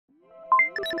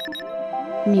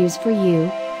Muse for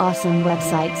you, awesome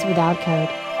websites without code.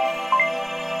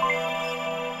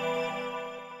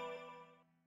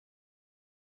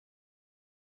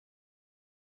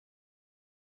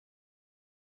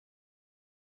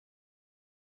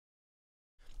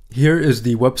 Here is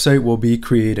the website we'll be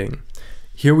creating.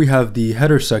 Here we have the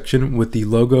header section with the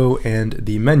logo and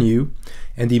the menu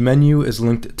is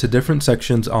linked to different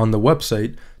sections on the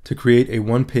website to create a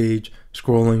one-page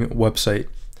scrolling website.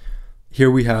 Here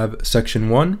we have section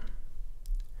 1,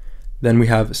 then we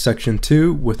have section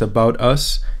 2 with About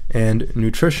Us and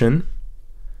Nutrition,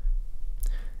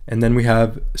 and then we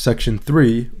have section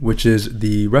 3, which is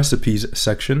the Recipes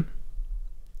section.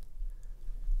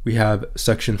 We have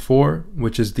section 4,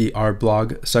 which is the Our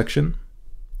Blog section.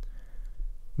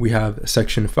 We have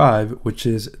section 5, which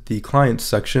is the Clients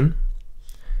section.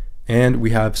 And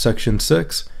we have section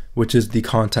 6, which is the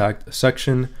Contact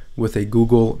section with a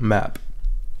Google map.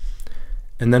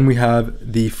 And then we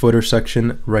have the footer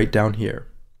section right down here.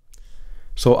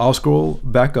 So I'll scroll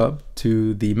back up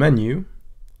to the menu.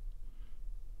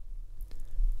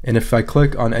 And if I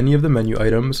click on any of the menu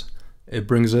items, it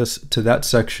brings us to that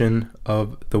section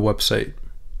of the website.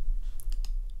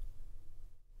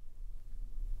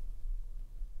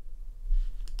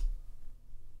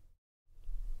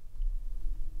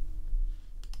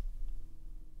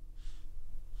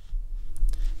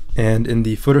 And in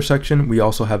the footer section, we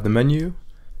also have the menu,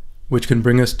 which can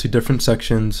bring us to different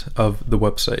sections of the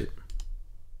website.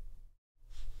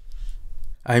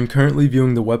 I am currently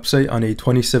viewing the website on a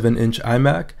 27-inch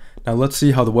iMac. Now let's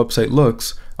see how the website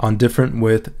looks on different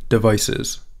width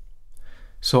devices.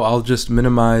 So I'll just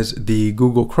minimize the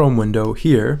Google Chrome window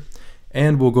here,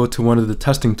 and we'll go to one of the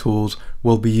testing tools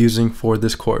we'll be using for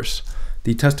this course.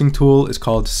 The testing tool is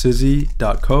called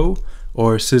sizzy.co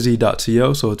or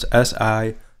sizzy.co, so it's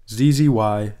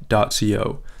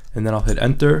sizzy.co, and then I'll hit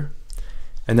enter,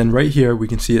 and then right here we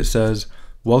can see it says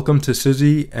welcome to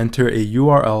Sizzy, enter a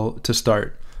URL to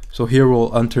start. So here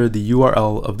we'll enter the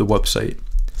URL of the website.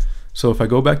 So if I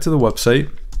go back to the website,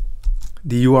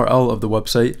 the URL of the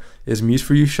website is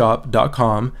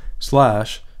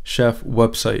museforyoushop.com/chef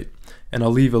website, and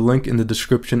I'll leave a link in the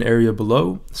description area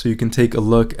below so you can take a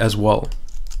look as well.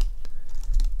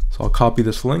 So I'll copy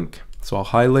this link, so I'll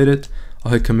highlight it,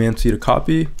 I'll hit Command C to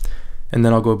copy, and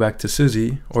then I'll go back to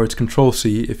Sizzy, or it's Control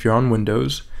C if you're on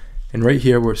Windows, and right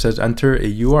here where it says enter a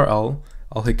URL,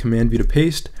 I'll hit Command V to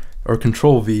paste, or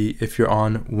Control V if you're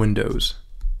on Windows.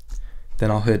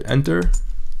 Then I'll hit enter,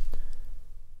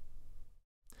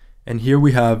 and here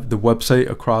we have the website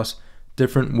across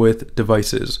different width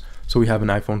devices. So we have an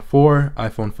iPhone 4,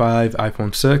 iPhone 5,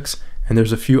 iPhone 6, and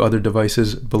there's a few other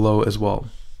devices below as well.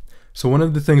 So one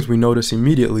of the things we notice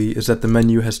immediately is that the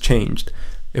menu has changed.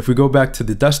 If we go back to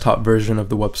the desktop version of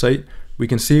the website, we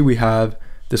can see we have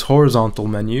this horizontal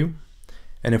menu,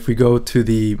 and if we go to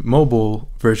the mobile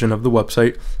version of the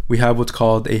website, we have what's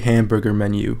called a hamburger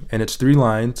menu, and it's 3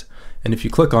 lines, and if you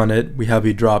click on it, we have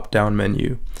a drop-down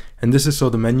menu. And this is so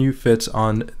the menu fits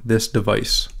on this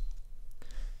device.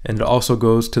 And it also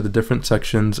goes to the different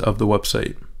sections of the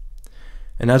website.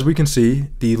 And as we can see,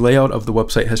 the layout of the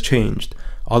website has changed.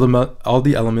 All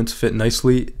the elements fit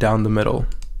nicely down the middle.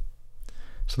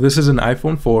 So this is an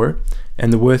iPhone 4,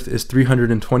 and the width is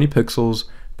 320 pixels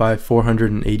by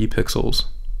 480 pixels.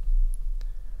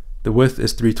 The width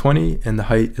is 320 and the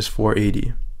height is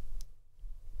 480.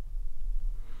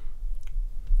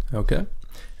 Okay,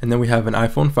 and then we have an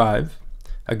iPhone 5.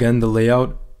 Again, the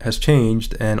layout has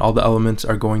changed and all the elements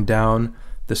are going down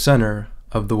the center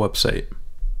of the website.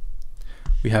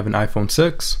 We have an iPhone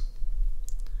 6.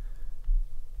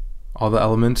 All the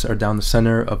elements are down the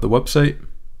center of the website,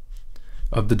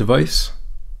 of the device.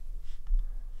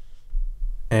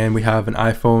 And we have an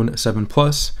iPhone 7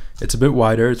 Plus. It's a bit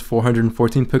wider, it's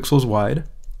 414 pixels wide.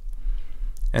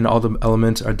 And all the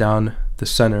elements are down the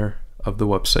center of the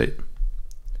website.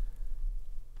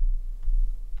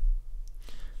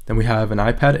 Then we have an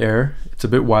iPad Air. It's a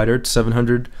bit wider, it's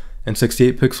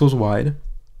 768 pixels wide.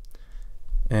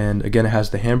 And again, it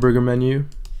has the hamburger menu.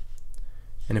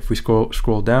 And if we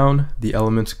scroll down, the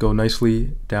elements go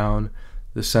nicely down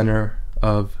the center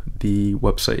of the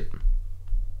website.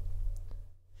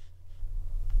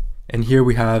 And here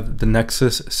we have the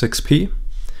Nexus 6P.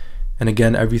 And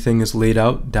again, everything is laid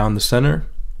out down the center.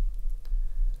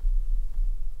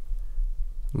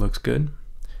 Looks good.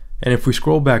 And if we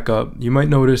scroll back up, you might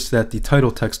notice that the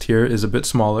title text here is a bit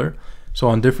smaller. So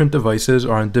on different devices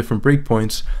or on different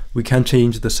breakpoints, we can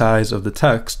change the size of the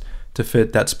text to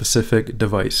fit that specific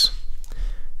device.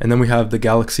 And then we have the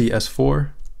Galaxy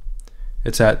S4.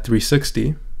 It's at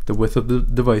 360. The width of the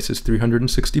device is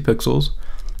 360 pixels.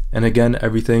 And again,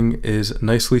 everything is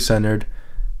nicely centered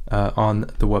on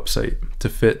the website to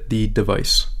fit the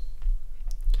device.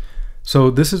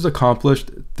 So this is accomplished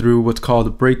through what's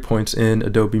called breakpoints in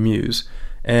Adobe Muse.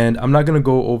 And I'm not going to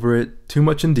go over it too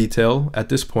much in detail at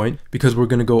this point because we're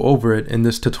going to go over it in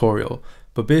this tutorial.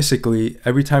 But basically,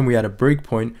 every time we add a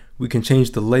breakpoint, we can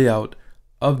change the layout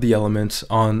of the elements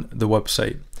on the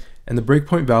website. And the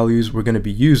breakpoint values we're going to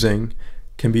be using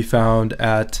can be found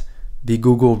at the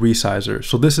Google Resizer.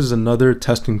 So this is another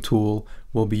testing tool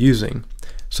we'll be using.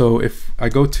 So if I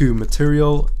go to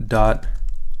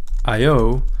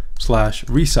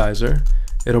material.io/resizer,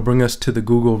 it'll bring us to the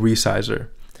Google Resizer.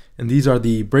 And these are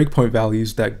the breakpoint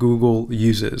values that Google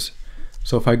uses.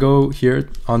 So if I go here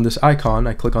on this icon,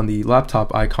 I click on the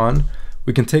laptop icon,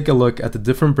 we can take a look at the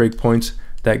different breakpoints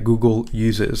that Google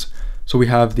uses. So we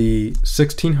have the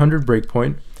 1600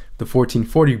 breakpoint, the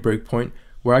 1440 breakpoint.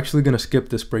 We're actually going to skip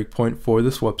this breakpoint for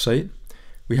this website.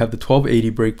 We have the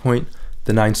 1280 breakpoint,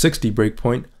 the 960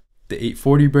 breakpoint, the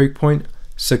 840 breakpoint,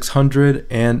 600,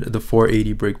 and the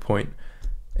 480 breakpoint.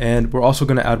 And we're also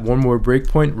going to add one more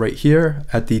breakpoint right here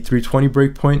at the 320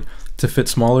 breakpoint to fit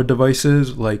smaller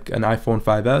devices like an iPhone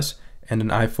 5S and an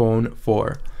iPhone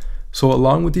 4. So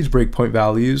along with these breakpoint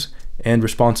values and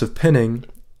responsive pinning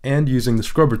and using the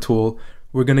scrubber tool,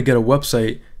 we're going to get a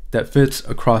website that fits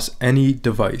across any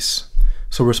device.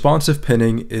 So responsive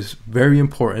pinning is very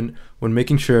important when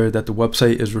making sure that the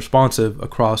website is responsive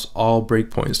across all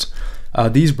breakpoints.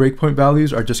 These breakpoint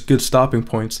values are just good stopping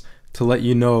points to let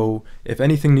you know if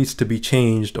anything needs to be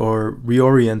changed or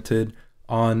reoriented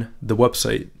on the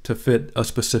website to fit a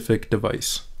specific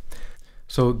device.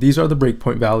 So these are the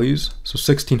breakpoint values. So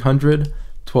 1600,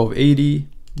 1280,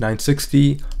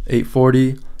 960,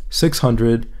 840,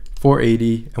 600,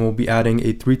 480, and we'll be adding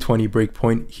a 320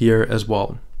 breakpoint here as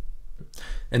well.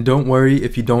 And don't worry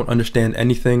if you don't understand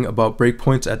anything about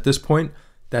breakpoints at this point.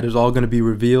 That is all going to be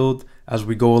revealed as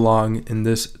we go along in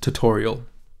this tutorial.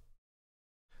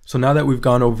 So now that we've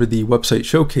gone over the website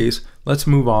showcase, let's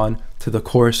move on to the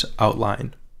course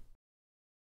outline.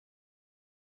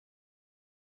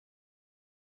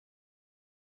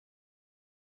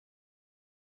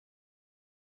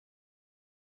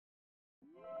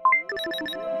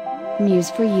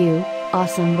 Muse for you,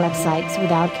 awesome websites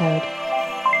without code.